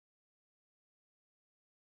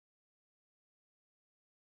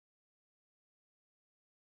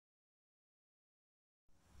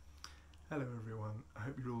Hello everyone, I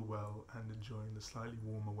hope you're all well and enjoying the slightly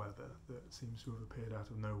warmer weather that seems to have appeared out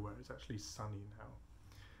of nowhere. It's actually sunny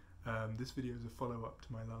now. This video is a follow-up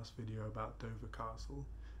to my last video about Dover Castle,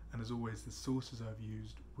 and as always the sources I've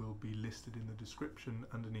used will be listed in the description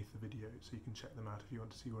underneath the video, so you can check them out if you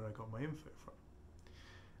want to see where I got my info from.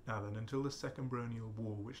 Now then, until the Second Baronial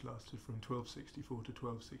War, which lasted from 1264 to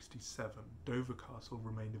 1267, Dover Castle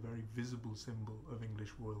remained a very visible symbol of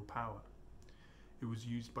English royal power. It was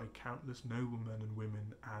used by countless noblemen and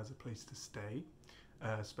women as a place to stay,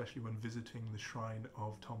 especially when visiting the shrine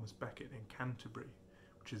of Thomas Becket in Canterbury,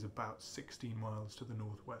 which is about 16 miles to the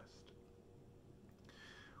northwest.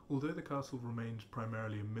 Although the castle remained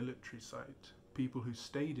primarily a military site, people who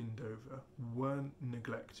stayed in Dover weren't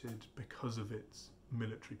neglected because of its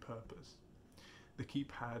military purpose. The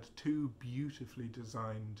keep had two beautifully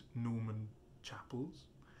designed Norman chapels,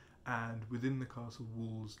 and within the castle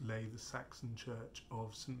walls lay the Saxon church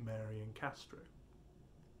of St Mary in Castro.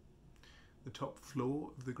 The top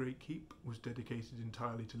floor of the Great Keep was dedicated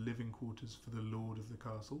entirely to living quarters for the lord of the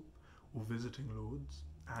castle, or visiting lords,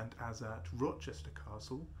 and as at Rochester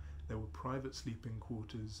Castle, there were private sleeping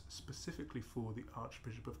quarters specifically for the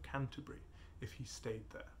Archbishop of Canterbury, if he stayed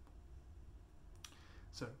there.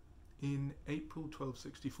 So, in April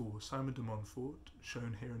 1264, Simon de Montfort,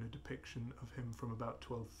 shown here in a depiction of him from about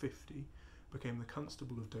 1250, became the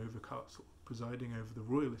Constable of Dover Castle, presiding over the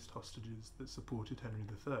royalist hostages that supported Henry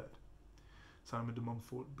III. Simon de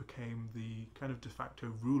Montfort became the kind of de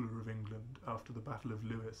facto ruler of England after the Battle of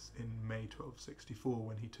Lewes in May 1264,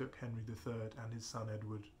 when he took Henry III and his son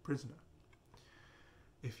Edward prisoner.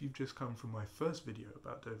 If you've just come from my first video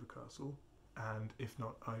about Dover Castle, and if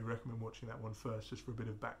not, I recommend watching that one first just for a bit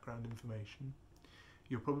of background information.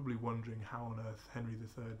 You're probably wondering how on earth Henry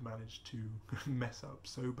III managed to mess up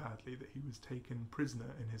so badly that he was taken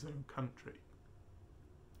prisoner in his own country.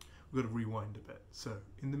 We've got to rewind a bit. So,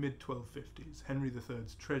 in the mid-1250s, Henry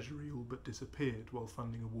III's treasury all but disappeared while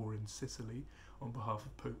funding a war in Sicily on behalf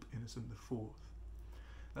of Pope Innocent IV.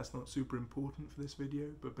 That's not super important for this video,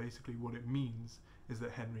 but basically what it means is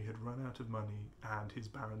that Henry had run out of money and his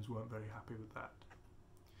barons weren't very happy with that.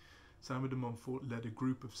 Simon de Montfort led a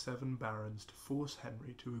group of 7 barons to force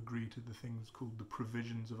Henry to agree to the things called the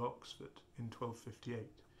Provisions of Oxford in 1258,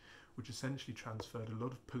 which essentially transferred a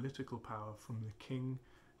lot of political power from the king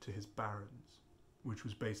to his barons, which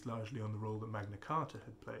was based largely on the role that Magna Carta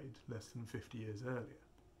had played less than 50 years earlier.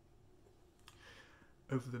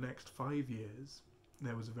 Over the next 5 years,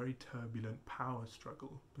 there was a very turbulent power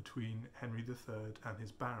struggle between Henry III and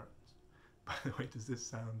his barons. By the way, does this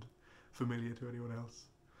sound familiar to anyone else?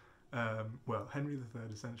 Well, Henry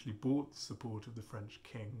III essentially bought the support of the French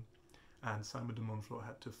king, and Simon de Montfort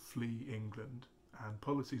had to flee England, and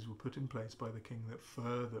policies were put in place by the king that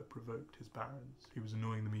further provoked his barons. He was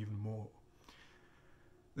annoying them even more.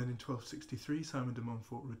 Then in 1263, Simon de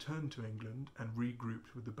Montfort returned to England and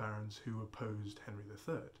regrouped with the barons who opposed Henry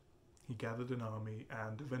III. He gathered an army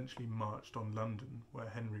and eventually marched on London, where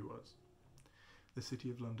Henry was. The city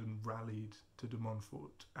of London rallied to de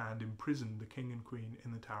Montfort and imprisoned the king and queen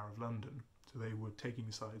in the Tower of London, so they were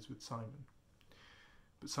taking sides with Simon.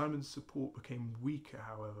 But Simon's support became weaker,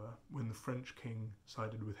 however, when the French king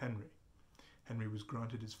sided with Henry. Henry was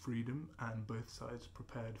granted his freedom and both sides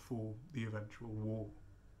prepared for the eventual war.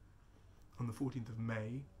 On the 14th of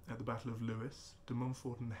May, at the Battle of Lewes, de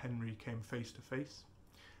Montfort and Henry came face to face,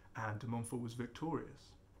 and de Montfort was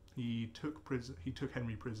victorious. He took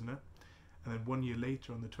Henry prisoner, and then 1 year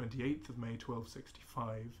later, on the 28th of May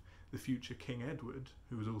 1265, the future King Edward,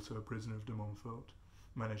 who was also a prisoner of de Montfort,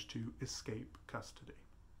 managed to escape custody.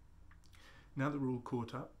 Now that we're all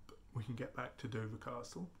caught up, we can get back to Dover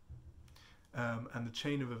Castle, and the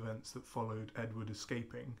chain of events that followed Edward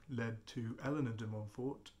escaping led to Eleanor de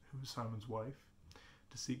Montfort, who was Simon's wife,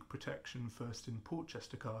 to seek protection first in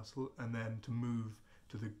Portchester Castle and then to move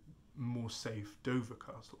to the more safe Dover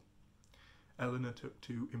Castle. Eleanor took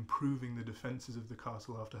to improving the defences of the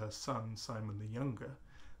castle after her son, Simon the Younger,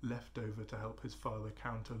 left Dover to help his father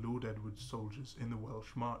counter Lord Edward's soldiers in the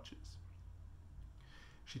Welsh marches.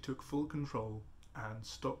 She took full control and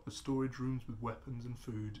stocked the storage rooms with weapons and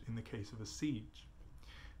food in the case of a siege.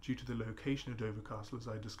 Due to the location of Dover Castle, as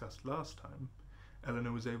I discussed last time,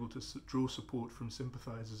 Eleanor was able to draw support from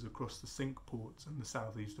sympathisers across the Cinque Ports and the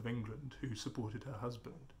southeast of England who supported her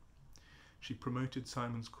husband. She promoted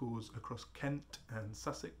Simon's cause across Kent and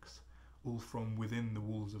Sussex, all from within the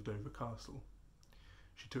walls of Dover Castle.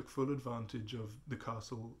 She took full advantage of the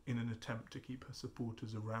castle in an attempt to keep her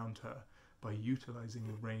supporters around her by utilising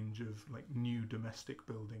a range of new domestic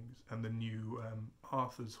buildings and the new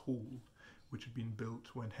Arthur's Hall, which had been built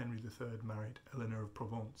when Henry III married Eleanor of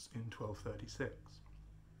Provence in 1236.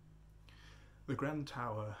 The Grand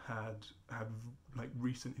Tower had like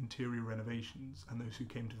recent interior renovations, and those who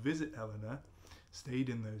came to visit Eleanor stayed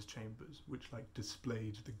in those chambers, which like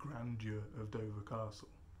displayed the grandeur of Dover Castle.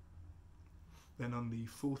 Then on the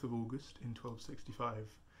 4th of August in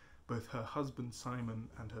 1265, both her husband Simon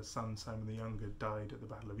and her son Simon the Younger died at the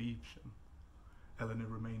Battle of Evesham. Eleanor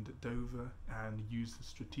remained at Dover and used the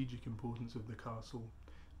strategic importance of the castle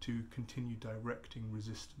to continue directing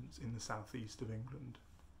resistance in the southeast of England.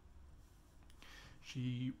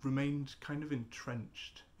 She remained kind of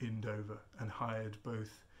entrenched in Dover and hired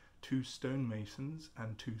both 2 stonemasons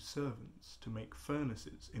and 2 servants to make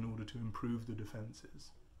furnaces in order to improve the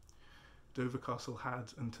defences. Dover Castle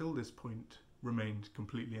had, until this point, remained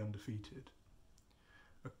completely undefeated.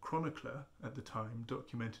 A chronicler at the time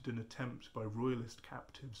documented an attempt by royalist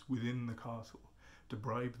captives within the castle to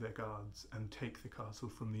bribe their guards and take the castle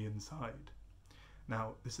from the inside.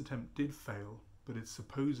 Now, this attempt did fail, but it's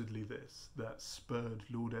supposedly this that spurred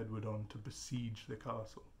Lord Edward on to besiege the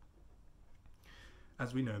castle.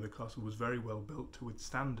 As we know, the castle was very well built to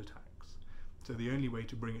withstand attacks, so the only way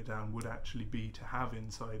to bring it down would actually be to have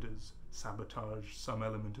insiders sabotage some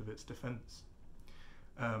element of its defence.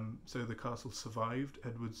 So the castle survived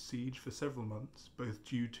Edward's siege for several months, both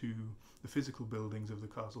due to the physical buildings of the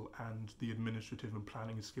castle and the administrative and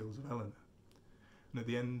planning skills of Eleanor. And at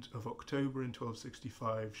the end of October in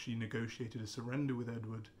 1265, she negotiated a surrender with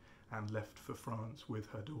Edward and left for France with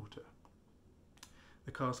her daughter.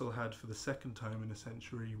 The castle had, for the second time in a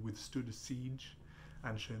century, withstood a siege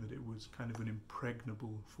and shown that it was kind of an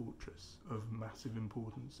impregnable fortress of massive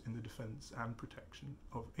importance in the defence and protection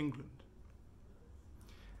of England.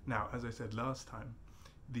 Now, as I said last time,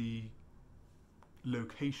 the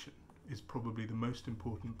location is probably the most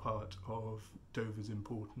important part of Dover's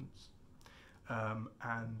importance.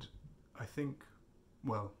 And I think,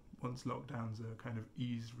 well, once lockdowns are kind of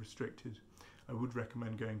ease restricted, I would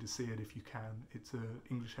recommend going to see it if you can. It's an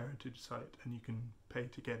English heritage site and you can pay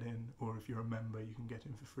to get in, or if you're a member you can get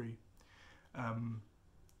in for free.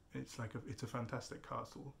 It's a fantastic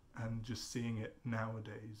castle, and just seeing it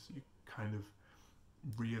nowadays you kind of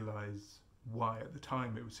realise why at the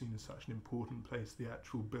time it was seen as such an important place. The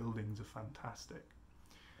actual buildings are fantastic.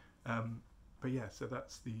 But yeah, so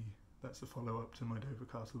that's the follow-up to my Dover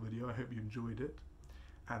Castle video. I hope you enjoyed it,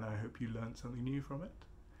 and I hope you learned something new from it,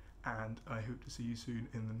 and I hope to see you soon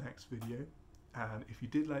in the next video. And if you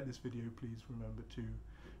did like this video, please remember to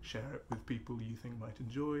share it with people you think might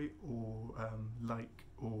enjoy, or like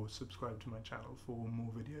or subscribe to my channel for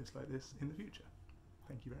more videos like this in the future.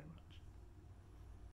 Thank you very much.